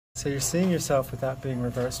So you're seeing yourself without being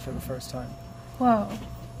reversed for the first time. Whoa.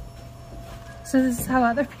 So this is how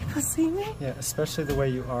other people see me? Yeah, especially the way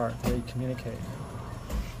you are, the way you communicate.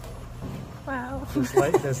 Wow.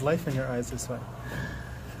 There's life in your eyes this way.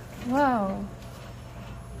 Whoa.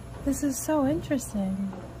 This is so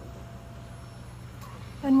interesting.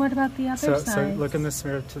 And what about the other side? So look in this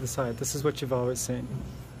mirror to the side. This is what you've always seen.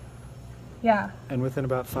 Yeah. And within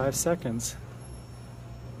about 5 seconds,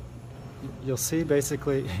 you'll see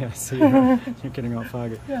basically, yeah, see, you're getting all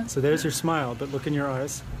foggy. Yeah. So there's your smile, but look in your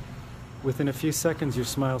eyes. Within a few seconds, your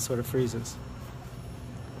smile sort of freezes.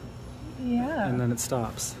 Yeah. And then it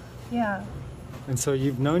stops. Yeah. And so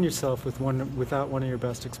you've known yourself without one of your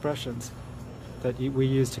best expressions that we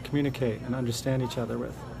use to communicate and understand each other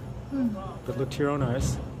with. But look to your own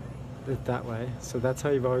eyes that way. So that's how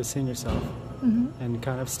you've always seen yourself. And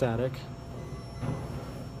kind of static.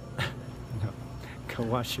 No, go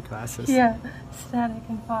wash your glasses. Yeah, static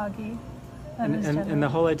and foggy. And the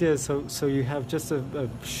whole idea is so you have just a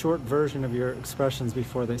short version of your expressions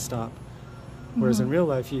before they stop. Whereas in real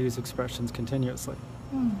life you use expressions continuously.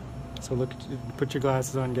 So look, put your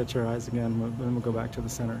glasses on, get your eyes again, then we'll go back to the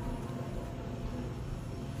center.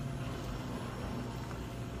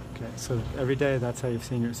 Okay, so every day that's how you've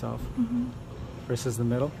seen yourself. Versus the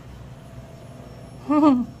middle.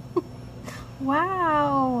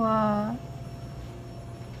 Wow.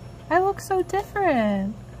 I look so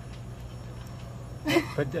different.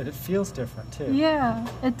 But it feels different too. Yeah,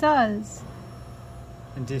 it does.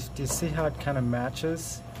 And do you see how it kind of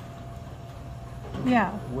matches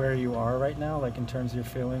Yeah. where you are right now, like in terms of your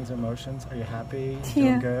feelings, emotions? Are you happy?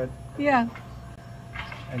 Doing good? Yeah.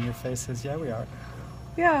 And your face says, yeah, we are.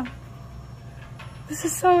 Yeah. This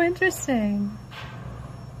is so interesting.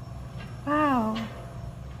 Wow.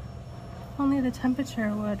 Only the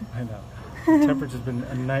temperature would. I know. The temperature's been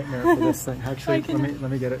a nightmare for this thing. Actually,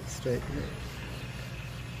 let me get it straight.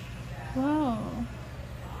 Whoa.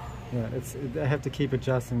 Yeah, I have to keep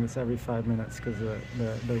adjusting this every 5 minutes because of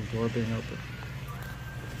the door being open.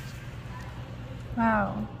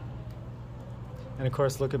 Wow. And of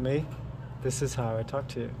course, look at me. This is how I talk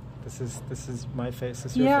to you. This is my face.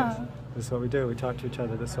 This is your face. This is what we do. We talk to each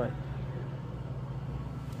other this way.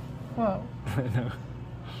 Whoa. I know.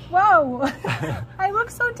 Whoa! I look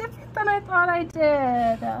so different than I thought I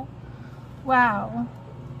did. Wow.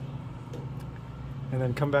 And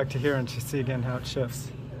then come back to here and see again how it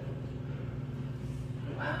shifts.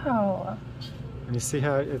 Wow. And you see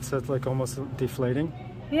how it's like almost deflating?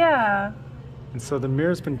 Yeah. And so the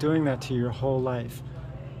mirror's been doing that to you your whole life,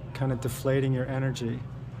 kind of deflating your energy.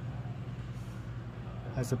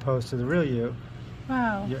 As opposed to the real you,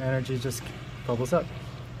 Wow. your energy just bubbles up.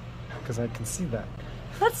 Because I can see that.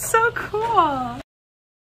 That's so cool.